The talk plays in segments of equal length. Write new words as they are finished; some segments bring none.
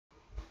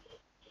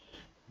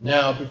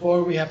Now,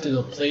 before we have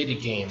to play the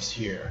games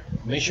here,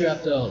 make sure you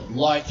have to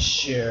like,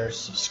 share,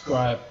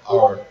 subscribe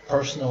our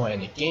personal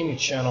and gaming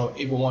channel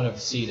if you want to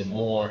see the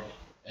more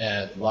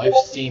live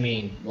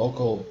streaming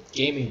local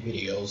gaming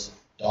videos,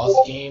 DOS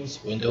games,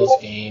 Windows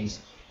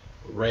games,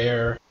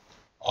 rare,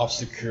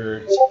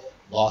 obscured,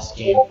 lost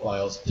game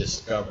files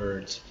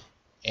discovered,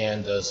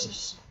 and the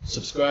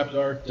subscribed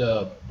are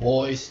the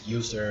boys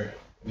user.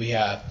 We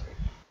have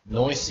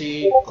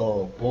Noisy,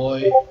 Goro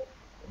Boy,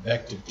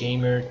 Vector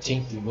Gamer,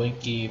 Tinky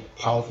Winky,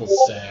 Powerful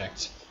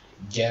Sact,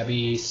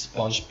 Gabby,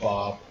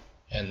 SpongeBob,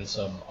 and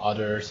some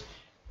others.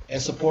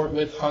 And support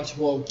with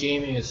Huntable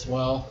Gaming as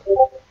well.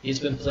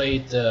 He's been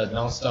playing the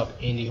non-stop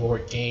indie horror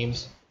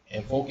games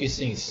and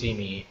focusing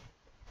Simi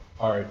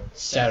our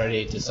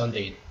Saturday to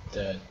Sunday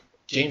the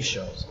game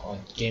shows on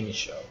gaming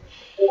show.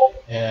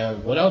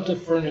 And without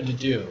further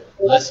ado,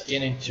 let's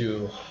get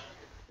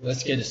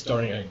it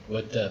started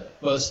with the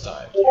first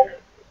time here.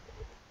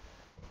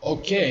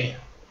 Okay.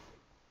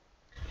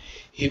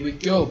 Here we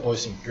go,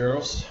 boys and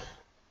girls.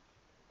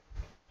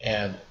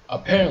 And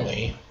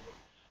apparently,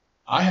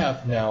 I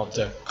have now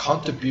the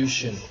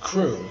contribution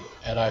crew,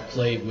 and I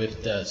played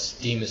with the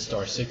Steam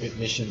Star Secret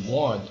Mission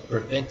 1,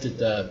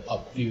 prevented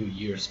a few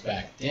years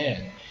back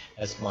then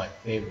as my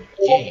favorite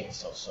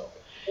games also.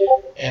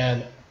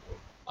 And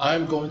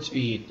I'm going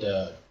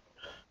to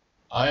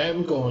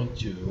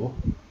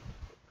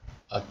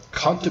a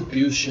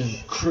contribution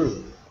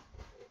crew.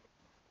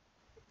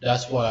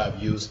 That's why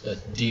I've used the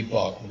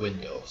debug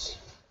windows.